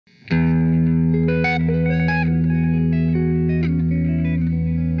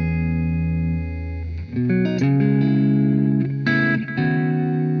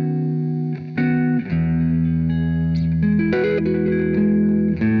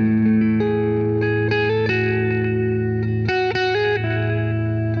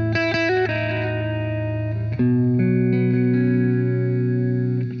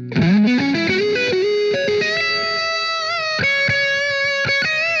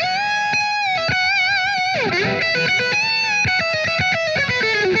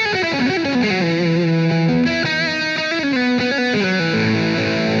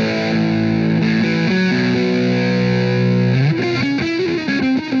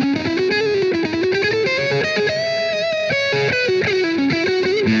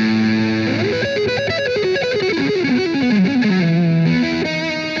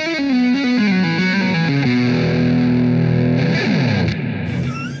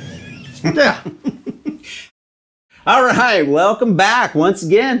Yeah. All right, welcome back once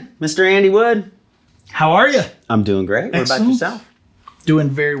again, Mr. Andy Wood. How are you? I'm doing great. What about yourself? Doing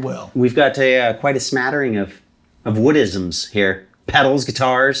very well. We've got quite a smattering of woodisms here. Pedals,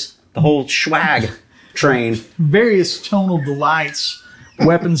 guitars, the whole swag train. Various tonal delights,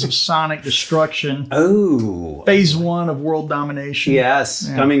 weapons of sonic destruction. Oh. Phase 1 of world domination. Yes,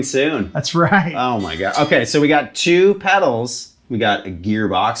 coming soon. That's right. Oh my God. Okay, so we got 2 pedals. We got a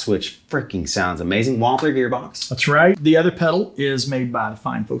gearbox, which freaking sounds amazing. Wampler Gearbox. That's right. The other pedal is made by the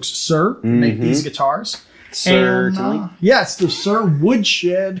fine folks at Suhr, who make these guitars. Certainly. Yeah, it's the Suhr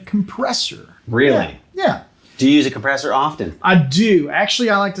Woodshed Compressor. Really? Yeah. Do you use a compressor often? I do.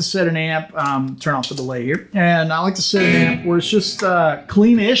 Actually, I like to set an amp, turn off the delay here, and I like to set an amp where it's just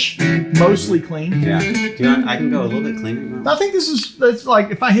clean-ish, mostly clean. Yeah. I can go a little bit cleaner. I think that's like,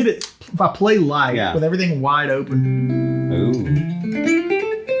 if I hit it, if I play light with everything wide open. Ooh.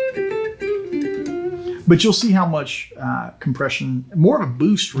 But you'll see how much compression, more of a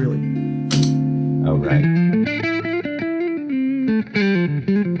boost, really. Oh, right.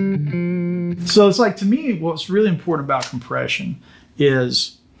 So it's like, to me, what's really important about compression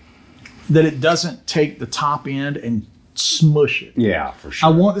is that it doesn't take the top end and smush it. Yeah, for sure.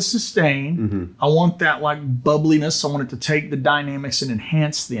 I want the sustain. I want that like bubbliness. I want it to take the dynamics and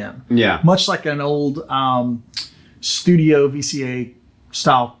enhance them. Yeah. Much like an old studio VCA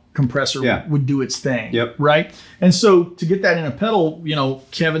style compressor would do its thing. Yep. Right? And so to get that in a pedal, you know,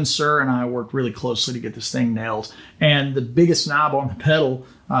 Kevin Suhr and I worked really closely to get this thing nailed. And the biggest knob on the pedal,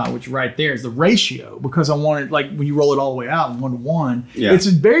 which right there, is the ratio, because I wanted, like, when you roll it all the way out 1:1, it's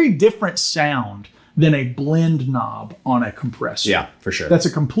a very different sound than a blend knob on a compressor. Yeah, for sure. That's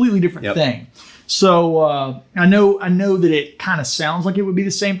a completely different thing. So I know that it kind of sounds like it would be the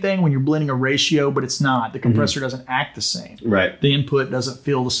same thing when you're blending a ratio, but it's not. The compressor doesn't act the same. Right. The input doesn't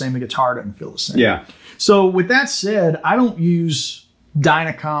feel the same. The guitar doesn't feel the same. Yeah. So with that said, I don't use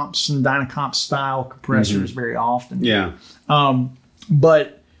Dynacomps and Dynacomp style compressors very often. Yeah.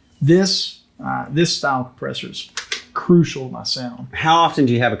 But this style compressor is crucial to my sound. How often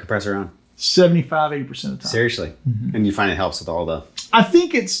do you have a compressor on? 75–80% of the time. Seriously? And you find it helps with all the... I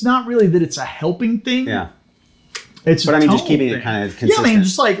think it's not really that it's a helping thing. Yeah. It's but I mean, just keeping it kind of consistent. Yeah, I mean,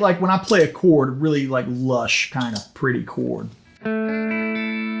 just like when I play a chord, a really like lush, kind of pretty chord.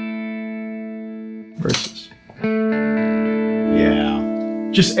 Versus. Yeah.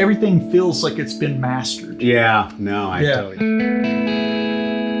 Just everything feels like it's been mastered. Yeah. No, I totally...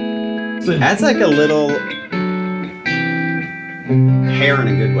 That's like a little hair in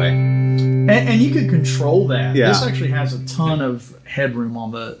a good way. And you can control that. Yeah. This actually has a ton of headroom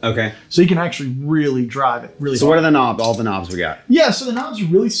on the... Okay. So you can actually really drive it really So hard. what are the knobs? All the knobs we got? Yeah, so the knobs are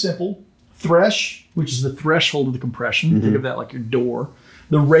really simple. Thresh, which is the threshold of the compression. Think of that like your door.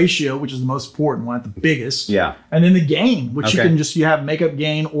 The ratio, which is the most important one, at the biggest. Yeah. And then the gain, which you have makeup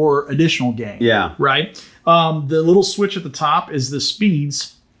gain or additional gain. Yeah. Right? The little switch at the top is the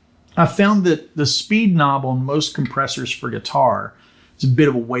speeds. I found that the speed knob on most compressors for guitar is a bit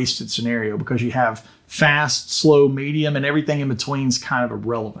of a wasted scenario, because you have fast, slow, medium, and everything in between is kind of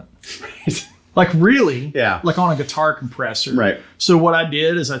irrelevant. Like really, like on a guitar compressor. Right. So what I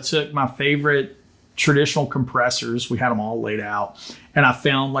did is I took my favorite traditional compressors, we had them all laid out, and I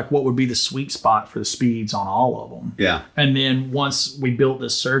found like what would be the sweet spot for the speeds on all of them. Yeah. And then once we built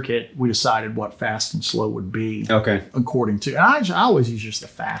this circuit, we decided what fast and slow would be. Okay. According to, and I always use just the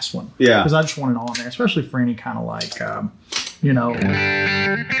fast one. Yeah. Because I just want it on there, especially for any kind of like, you know,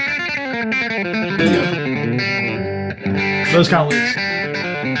 those kind of lyrics.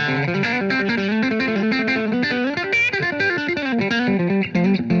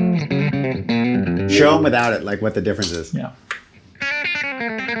 Show them without it, like what the difference is. Yeah.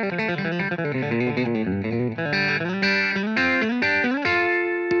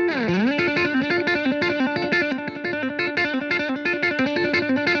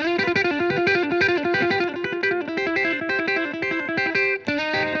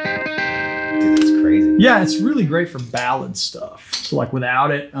 Dude, that's crazy. Yeah, it's really great for ballad stuff. So like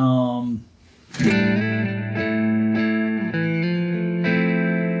without it,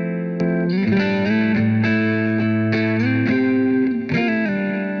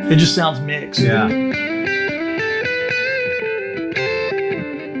 it just sounds mixed. Yeah.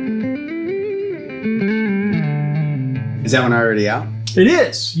 Is that one already out? It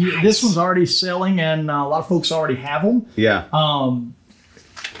is. This one's already selling, and a lot of folks already have them. Yeah.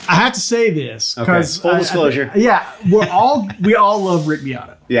 I have to say this because full disclosure. we all love Rick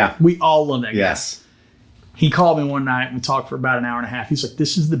Beato. Yeah. We all love that guy. Yes. He called me one night and we talked for about an hour and a half. He's like,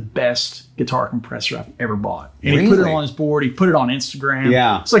 this is the best guitar compressor I've ever bought. And he put it on his board. He put it on Instagram.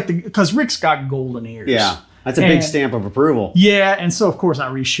 Yeah. It's like, because Rick's got golden ears. Yeah. That's a big stamp of approval. Yeah. And so, of course, I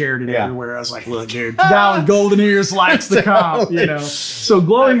reshared it everywhere. I was like, look, dude, the guy with golden ears likes the comp, you know. So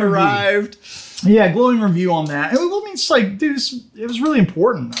glowing arrived. Yeah, glowing review on that. I mean, it's like, dude, it was really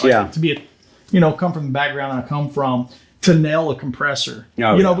important to be come from the background that I come from, to nail a compressor.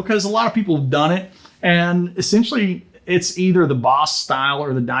 Because a lot of people have done it. And essentially, it's either the Boss style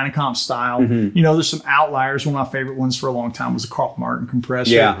or the Dynacomp style. There's some outliers. One of my favorite ones for a long time was the Carl Martin compressor.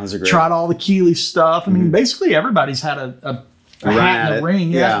 Yeah, those are great. Tried all the Keeley stuff. I mean, basically everybody's had a hat in the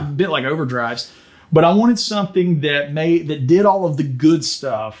ring. Yeah, a bit like overdrives. But I wanted something that did all of the good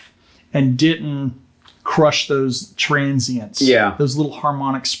stuff and didn't crush those transients. Yeah, those little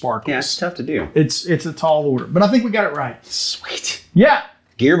harmonic sparkles. Yeah, it's tough to do. It's a tall order, but I think we got it right. Sweet. Yeah.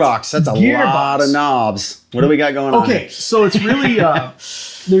 Gearbox, that's a lot of knobs. What do we got going on? Okay, so it's really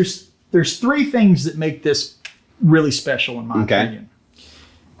there's three things that make this really special in my opinion.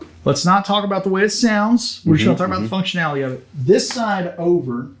 Let's not talk about the way it sounds. We're just going to talk about the functionality of it. This side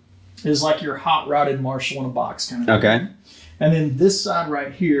over is like your hot rodded Marshall in a box kind of thing. And then this side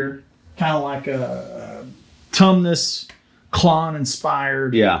right here, kind of like a Tumnus Klon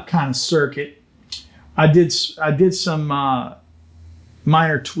inspired kind of circuit. I did some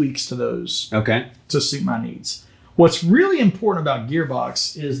minor tweaks to those to suit my needs. What's really important about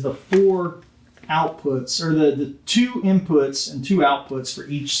Gearbox is the 4 outputs, or the 2 inputs and 2 outputs for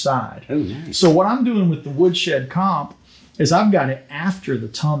each side. Oh, nice. So what I'm doing with the Woodshed comp is I've got it after the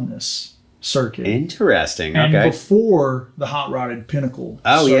Tumnus circuit. Interesting. And before the hot rodded Pinnacle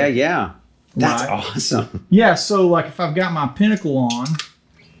circuit. Yeah. That's awesome. Yeah, so like if I've got my Pinnacle on,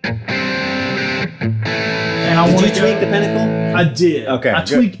 and I did you tweak the Pinnacle? I did. Okay. I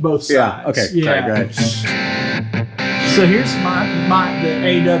tweaked both sides. Yeah. Okay. Yeah. Go ahead. So here's the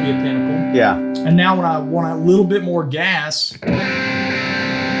AW Pinnacle. Yeah. And now when I want a little bit more gas,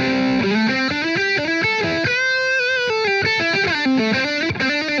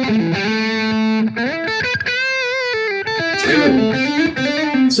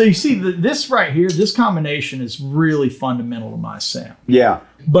 so you see this right here, this combination is really fundamental to my sound. Yeah.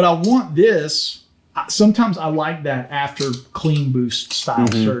 But I want this. Sometimes I like that after clean boost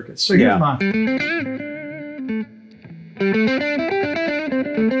style circuits. So here's my.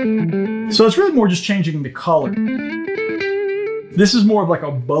 So it's really more just changing the color. This is more of like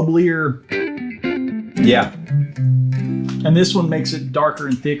a bubblier. Yeah. And this one makes it darker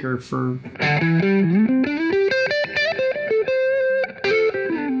and thicker for.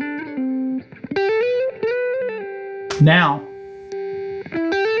 Now.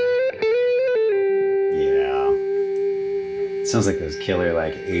 Sounds like those killer,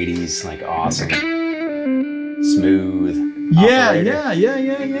 like 80s, like awesome, smooth. Yeah.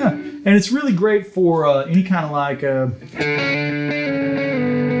 And it's really great for any kind of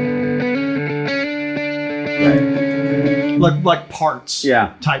like parts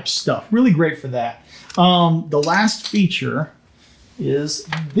type stuff. Really great for that. The last feature is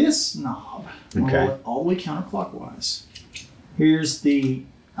this knob. Okay. All the way counterclockwise. Here's the.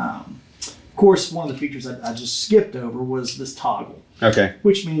 Of course, one of the features I just skipped over was this toggle. Okay.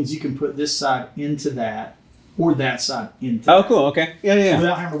 Which means you can put this side into that, or that side into that. Oh, cool. Okay. Yeah.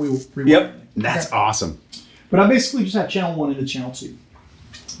 Without having to rewind anything. That's awesome. But I basically just have channel 1 into channel 2.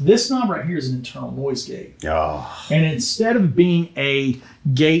 This knob right here is an internal noise gate. Oh. And instead of being a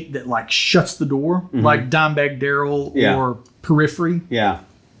gate that like shuts the door, like Dimebag Darrell or Periphery,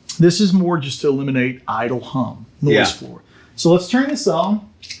 this is more just to eliminate idle hum, noise floor. So let's turn this on.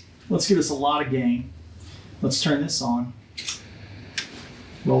 Let's give us a lot of gain. Let's turn this on.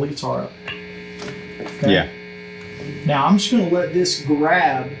 Roll the guitar up. Okay? Yeah. Now I'm just going to let this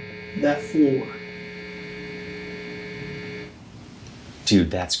grab that floor.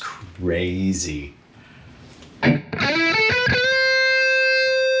 Dude, that's crazy.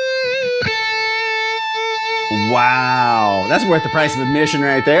 Wow. That's worth the price of admission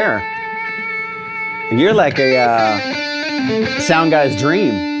right there. You're like a sound guy's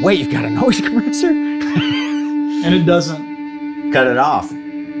dream. Wait, you've got a noise compressor? And it doesn't cut it off.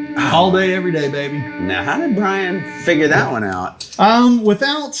 All day, every day, baby. Now, how did Brian figure that one out?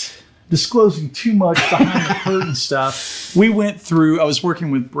 Without disclosing too much behind the curtain stuff, we went through, I was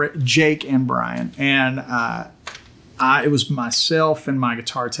working with Jake and Brian, and it was myself and my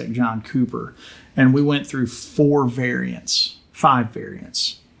guitar tech, John Cooper, and we went through 5 variants.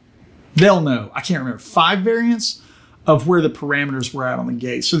 They'll know. I can't remember. 5 variants of where the parameters were at on the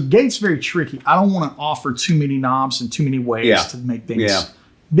gate. So the gate's very tricky. I don't want to offer too many knobs and too many ways to make things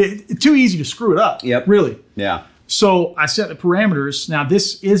Too easy to screw it up. Yep. Really. Yeah. So I set the parameters. Now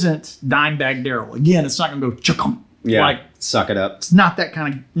this isn't dime bag Daryl. Again, it's not going to go chukum. Yeah. Like, suck it up. it's not that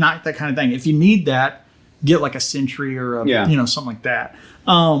kind of thing. If you need that, get like a Century or a, something like that.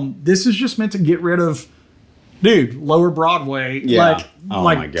 This is just meant to get rid of, dude, Lower Broadway. Yeah.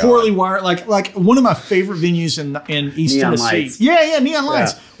 My God. Poorly wired. Like one of my favorite venues in East Neon Tennessee. lights. Yeah, Neon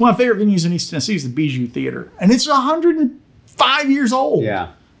Lights. Yeah. One of my favorite venues in East Tennessee is the Bijou Theater, and it's 105 years old.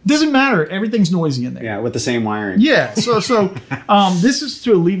 Yeah. Doesn't matter. Everything's noisy in there. Yeah, with the same wiring. Yeah. So this is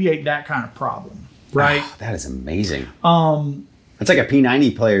to alleviate that kind of problem, right? Oh, that is amazing. It's like a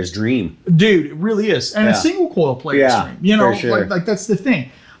P90 player's dream. Dude, it really is. And a single coil player's dream. You know, for sure. like that's the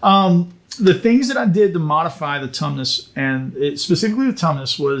thing. The things that I did to modify the tumnus, and specifically the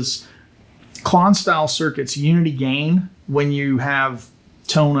tumnus, was Klon style circuits, unity gain. When you have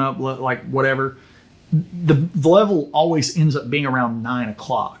tone up, like whatever, the level always ends up being around 9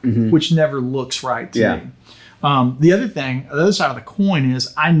 o'clock, which never looks right to me. The other thing, the other side of the coin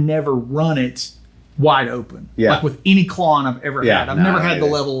is I never run it wide open. Like with any Klon I've ever had. I've never had the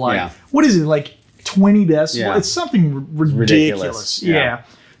level what is it, like 20 decibels? It's something ridiculous. Yeah.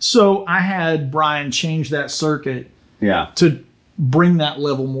 So I had Brian change that circuit to bring that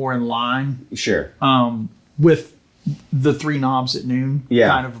level more in line. Sure. With the 3 knobs at noon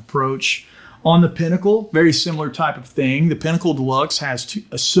kind of approach. On the Pinnacle, very similar type of thing. The Pinnacle Deluxe has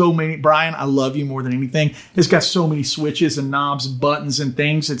so many. Brian, I love you more than anything. It's got so many switches and knobs and buttons and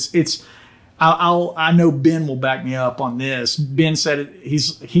things. I know Ben will back me up on this. Ben said it.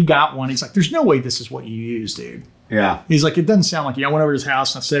 He got one. He's like, "There's no way this is what you use, dude." Yeah. He's like, "It doesn't sound like you." I went over to his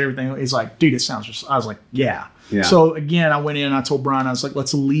house and I said everything. He's like, "Dude, it sounds just." I was like, "Yeah." So again, I went in and I told Brian, I was like,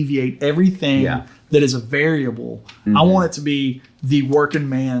 "Let's alleviate everything that is a variable. I want it to be the working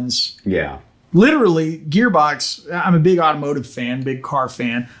man's." Literally, gearbox. I'm a big automotive fan, big car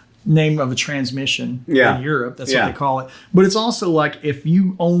fan. Name of a transmission in Europe. That's what they call it. But it's also like if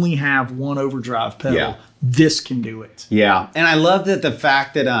you only have one overdrive pedal, this can do it. Yeah. And I love that the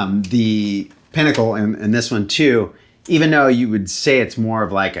fact that the Pinnacle and this one too, even though you would say it's more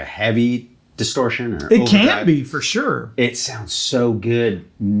of like a heavy distortion or it can be for sure. It sounds so good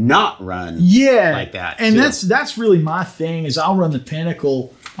not run like that. And that's really my thing is I'll run the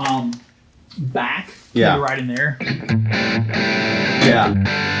Pinnacle back right in there.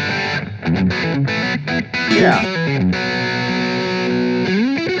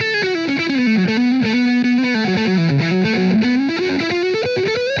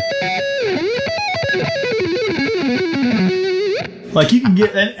 Like you can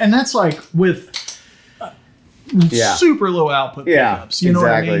get, and that's like with super low output pickups. You know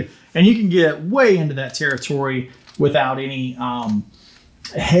what I mean? And you can get way into that territory without any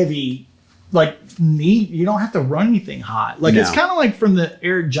heavy, like you don't have to run anything hot. Like it's kind of like from the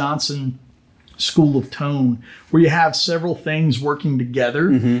Eric Johnson school of tone where you have several things working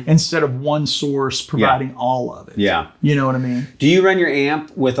together instead of one source providing all of it. You know what I mean? Do you run your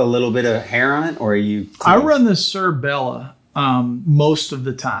amp with a little bit of hair on it or are you clean? I run the Suhr Bella most of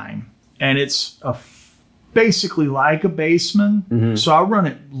the time, and it's basically like a Bassman. So I run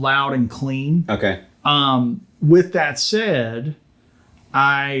it loud and clean. With that said,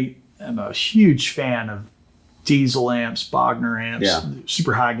 I am a huge fan of diesel amps, Bogner amps,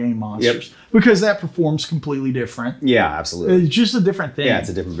 super high gain monsters, because that performs completely different. Absolutely. It's just a different thing. It's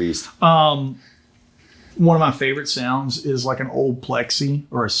a different beast. One of my favorite sounds is like an old Plexi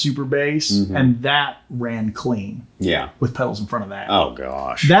or a super bass, and that ran clean. With pedals in front of that. Oh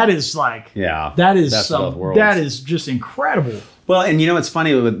gosh. That is like that is just incredible. Well, and you know what's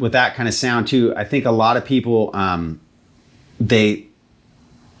funny with that kind of sound too? I think a lot of people they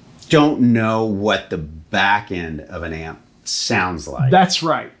don't know what the back end of an amp sounds like. That's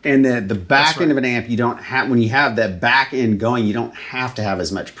right. And the back end of an amp, you don't have, when you have that back end going, you don't have to have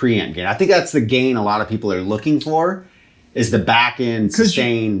as much preamp gain. I think that's the gain a lot of people are looking for, is the back end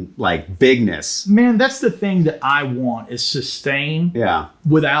sustain, like bigness. Man, that's the thing that I want is sustain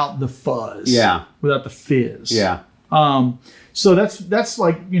without the fuzz. Without the fizz. So that's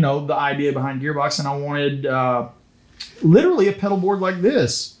like, you know, the idea behind Gearbox, and I wanted literally a pedal board like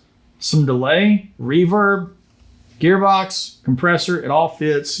this. Some delay, reverb, gearbox, compressor, it all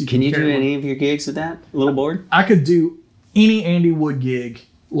fits. Can you do any of your gigs with that little board? I could do any Andy Wood gig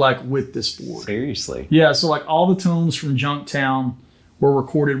like with this board. Seriously? Yeah, so like all the tones from Junktown were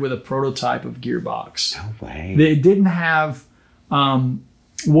recorded with a prototype of Gearbox. No way. They didn't have one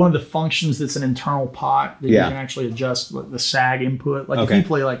of the functions that's an internal pot that you can actually adjust the sag input. Like if you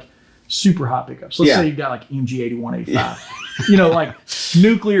play like super hot pickups. Let's say you've got like EMG 8185. you know, like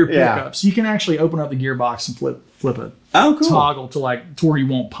nuclear pickups. You can actually open up the gearbox and flip a toggle to where you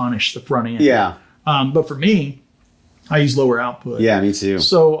won't punish the front end. Yeah. But for me, I use lower output. Yeah, me too.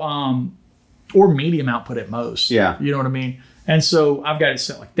 So, or medium output at most. Yeah. You know what I mean? And so I've got it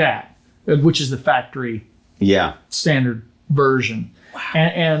set like that, which is the factory standard version. Wow.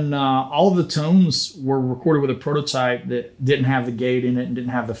 And all of the tones were recorded with a prototype that didn't have the gate in it and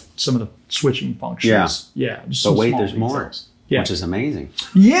didn't have some of the switching functions. Yeah. But wait, there's more, which is amazing.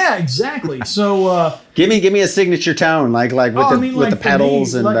 Yeah, exactly. So give me a signature tone, like with the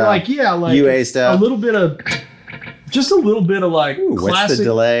pedals and UA stuff. Just a little bit of like classic. What's the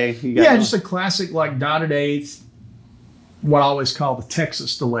delay? Just a classic like dotted eighth. What I always call the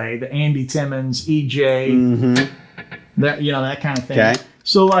Texas delay, the Andy Timmons, EJ. That that kind of thing. Okay.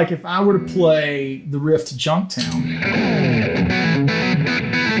 So like if I were to play the riff to Junktown,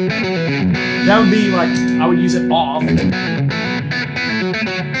 that would be like I would use it off.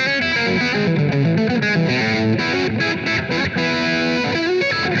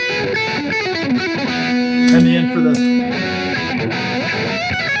 And then for the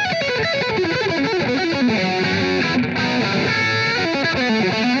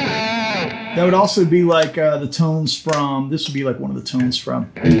that would also be like the tones from, this would be like one of the tones from.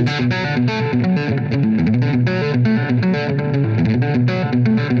 And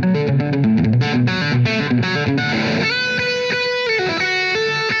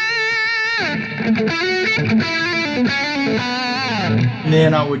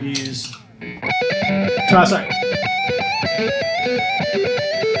then I would use, try a second.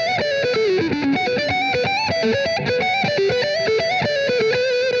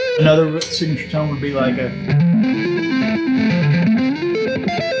 Another signature tone would be like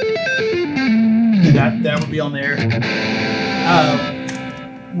that would be on there.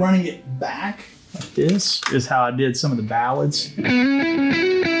 Running it back like this is how I did some of the ballads. Dude,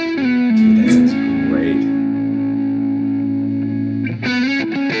 that's great.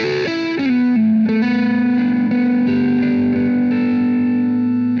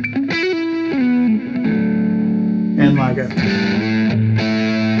 And like a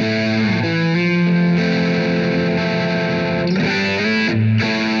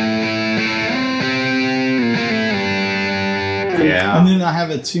and then I have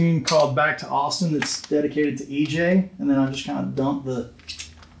a tune called Back to Austin that's dedicated to EJ, and then I just kind of dump the.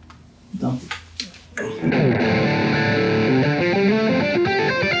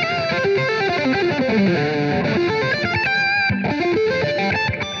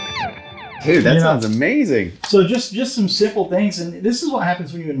 Dude, that sounds amazing. So just some simple things, and this is what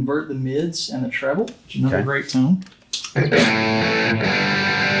happens when you invert the mids and the treble, which is another great tone.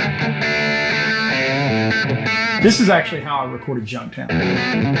 This is actually how I recorded Junktown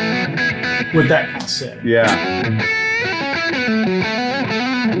with that kind of setting. Yeah.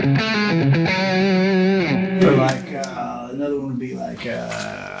 Or like another one would be like.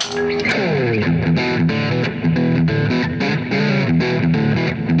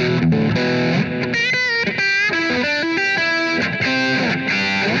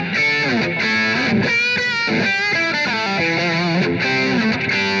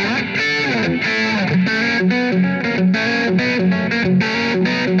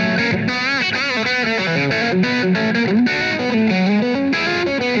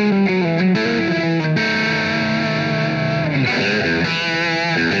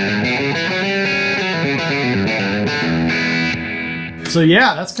 So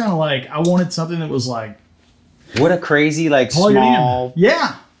yeah, that's kind of like, I wanted something that was like. What a crazy, like small.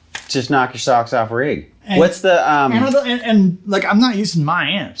 Yeah. Just knock your socks off rig. And, what's the. And like, I'm not using my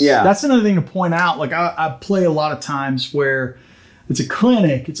amps. Yeah. That's another thing to point out. Like, I play a lot of times where it's a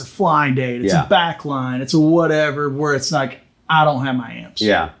clinic, it's a fly date, it's a backline, it's a whatever, where it's like, I don't have my amps.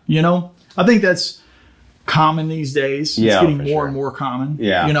 Yeah. You know? I think that's common these days. It's getting more and more common.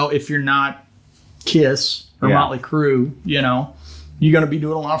 Yeah. You know, if you're not Kiss or Motley Crue, you know, you're going to be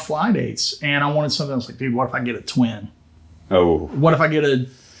doing a lot of fly dates. And I wanted something else like, dude, what if I get a twin? Oh. What if I get a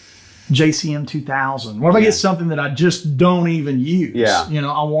JCM 2000? What if I get something that I just don't even use? Yeah. You know,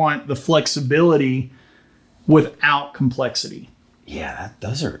 I want the flexibility without complexity. Yeah,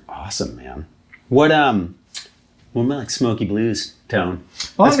 those are awesome, man. What like Smoky Blues tone?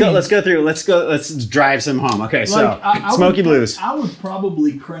 Well, let's drive some home. Okay, so Smoky Blues. I would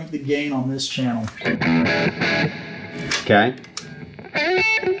probably crank the gain on this channel. Okay.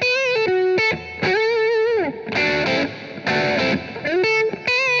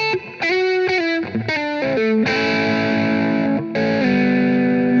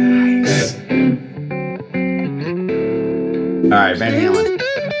 Nice. All right, Van Halen.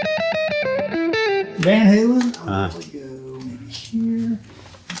 Van Halen? I'll probably go.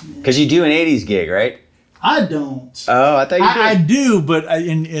 Because you do an 80s gig, right? I don't. Oh, I thought you did. I do, but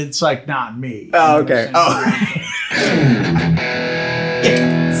and it's like not me. Oh, okay. Oh.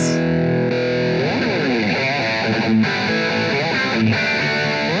 Yes.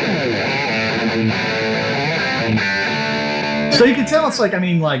 So you can tell it's like, I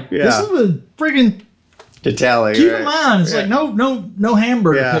mean, like, this is a friggin' Detailing. keep in mind, it's like no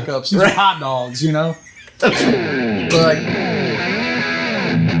hamburger pickups. These are hot dogs, you know? But like,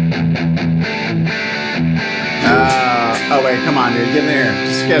 oh wait, come on, dude, get in there.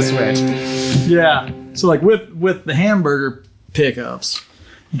 Just go switch. yeah. So like with the hamburger pickups,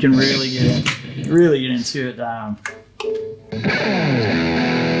 you can really get into it.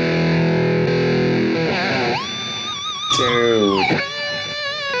 Dude.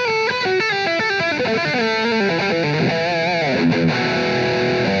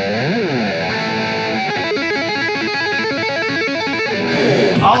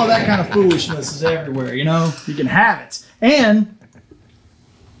 All of that kind of foolishness is everywhere, you know? You can have it. And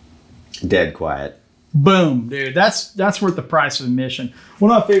Dead quiet. boom, dude, that's worth the price of admission. One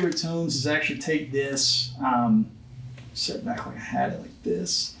of my favorite tones is actually take this, set it back like I had it like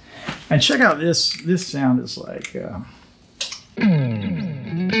this. And check out this sound is like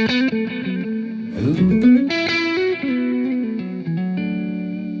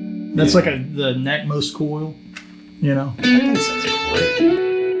that's like the neck most coil, you know? That sounds great.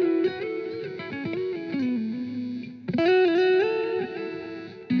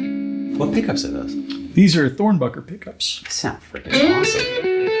 What pickups are those? These are Thornbucker pickups. They sound freaking awesome.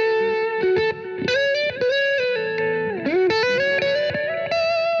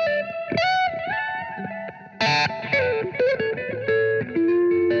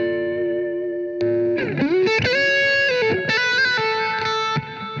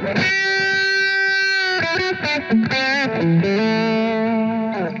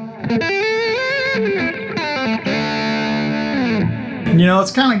 You know,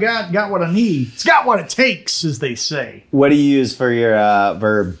 it's kind of got what I need. It's got what it takes, as they say. What do you use for your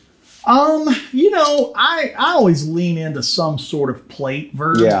verb? You know, I always lean into some sort of plate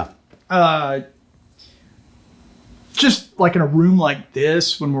verb. Yeah. Just like in a room like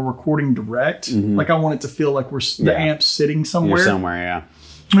this, when we're recording direct, like I want it to feel like the amp's sitting somewhere. You're somewhere, yeah.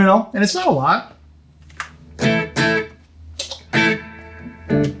 You know, and it's not a lot.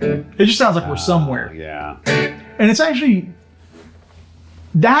 It just sounds like we're somewhere. Yeah. And it's actually,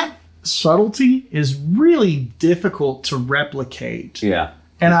 that subtlety is really difficult to replicate. Yeah.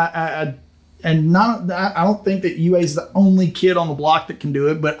 And I don't think that UA is the only kid on the block that can do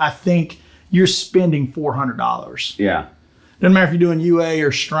it, but I think you're spending $400. Yeah. Doesn't matter if you're doing UA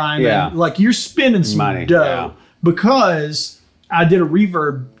or Strymon. Yeah. Like you're spending some money dough because I did a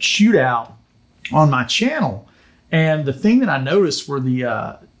reverb shootout on my channel. And the thing that I noticed were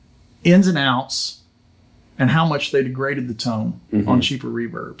the ins and outs and how much they degraded the tone on cheaper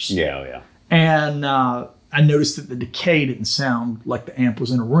reverbs. Yeah, oh, yeah. And I noticed that the decay didn't sound like the amp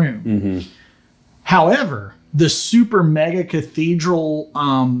was in a room. However, the super mega cathedral,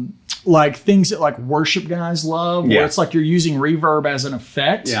 like things that like worship guys love, where it's like you're using reverb as an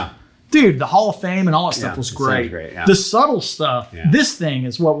effect. Yeah. Dude, the Hall of Fame and all that stuff was great. Great, yeah. The subtle stuff, this thing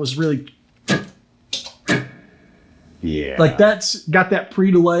is what was really... Yeah. Like that's got that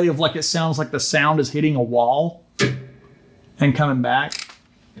pre-delay of like it sounds like the sound is hitting a wall and coming back.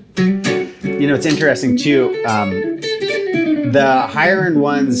 You know, it's interesting too. The higher end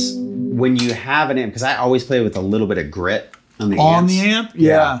ones, when you have an amp, because I always play with a little bit of grit on the amp.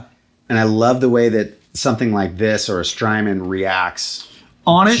 Yeah. And I love the way that something like this or a Strymon reacts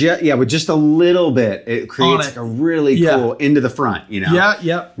on it. With just a little bit, it creates like a really cool into the front. You know.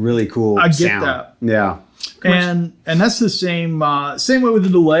 Yeah. Really cool. I get sound. that. Yeah. And that's the same way with the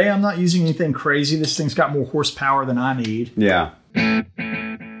delay. I'm not using anything crazy. This thing's got more horsepower than I need. Yeah.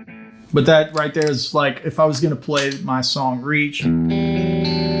 But that right there is like if I was going to play my song Reach. Now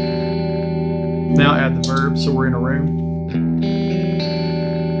add the verb so we're in a room.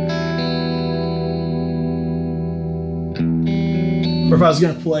 Or if I was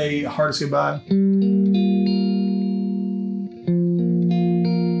going to play Hardest Goodbye.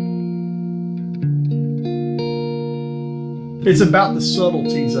 It's about the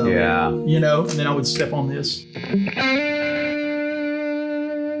subtleties of it, you know, and then I would step on this. And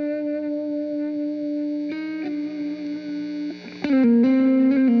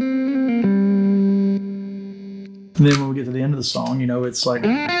then when we get to the end of the song, you know, it's like...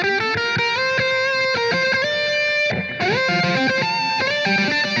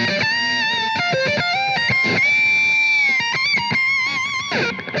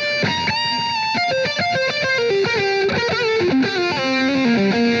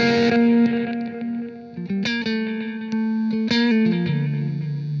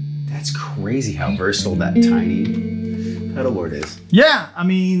 how versatile that tiny pedal board is. Yeah, I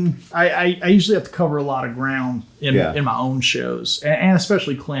mean, I usually have to cover a lot of ground in my own shows, and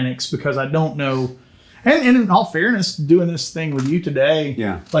especially clinics, because I don't know. And in all fairness, doing this thing with you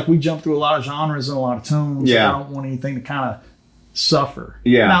today, like we jump through a lot of genres and a lot of tones. Yeah. I don't want anything to kind of suffer.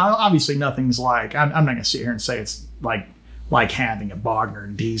 Yeah. Now, obviously, nothing's like, I'm not going to sit here and say it's like having a Bogner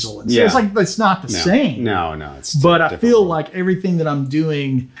and Diesel. And so it's like, it's not the same. No, it's but I feel like everything that I'm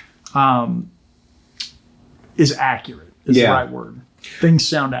doing is accurate, is the right word. Things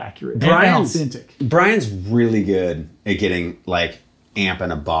sound accurate and authentic. Brian's really good at getting like amp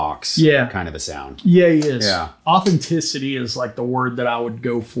in a box kind of a sound. Yeah, he is. Yeah. Authenticity is like the word that I would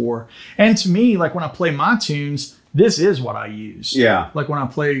go for. And to me, like when I play my tunes, this is what I use. Yeah. Like when I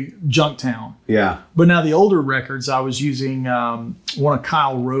play Junktown. Yeah. But now the older records, I was using one of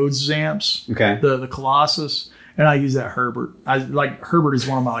Kyle Rhodes' amps. Okay. The Colossus. And I use that Herbert. Herbert is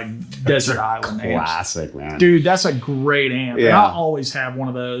one of my like desert island amps. Classic, man. Dude, that's a great amp. Yeah. And I always have one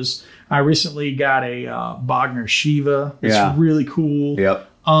of those. I recently got a Bogner Shiva. It's really cool. Yep.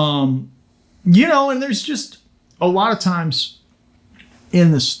 You know, and there's just a lot of times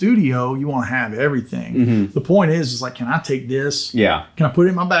in the studio, you want to have everything. Mm-hmm. The point is like, can I take this? Yeah. Can I put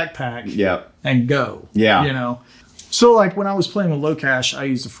it in my backpack? Yep. And go? Yeah. You know? So like when I was playing with Locash, I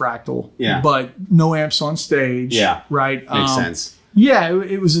used a Fractal. Yeah. But no amps on stage. Yeah. Right? Makes sense. Yeah,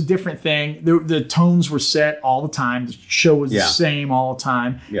 it was a different thing. The tones were set all the time. The show was the same all the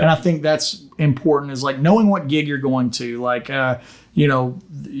time. Yep. And I think that's important, is like knowing what gig you're going to. Like, you know,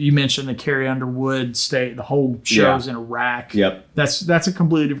 you mentioned the Carrie Underwood state, the whole show's in a rack. Yep. That's a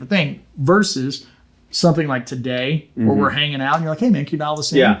completely different thing versus something like today where we're hanging out and you're like, hey, man, can you dial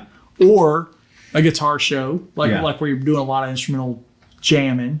this in? Yeah. Or a guitar show, like where you're doing a lot of instrumental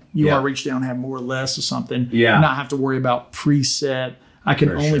jamming. You want to reach down and have more or less of something. Yeah. Not have to worry about preset. I can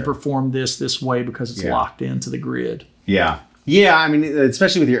only perform this way because it's locked into the grid. Yeah. Yeah, I mean,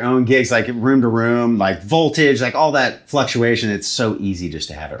 especially with your own gigs, like room to room, like voltage, like all that fluctuation, it's so easy just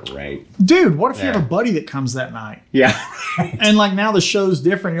to have it right. Dude, what if you have a buddy that comes that night? Yeah. And like now the show's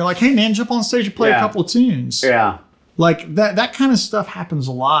different. You're like, hey man, jump on stage and play a couple of tunes. Yeah. Like that kind of stuff happens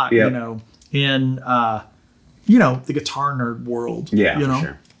a lot, you know, in you know, the guitar nerd world. Yeah, you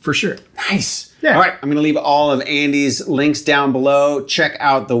know, for sure. Nice. Yeah. All right, I'm going to leave all of Andy's links down below. Check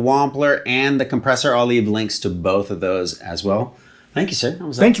out the Wampler and the compressor. I'll leave links to both of those as well. Thank you, sir.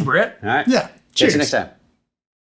 Thank you, Brett. All right. Yeah. Cheers. See you next time.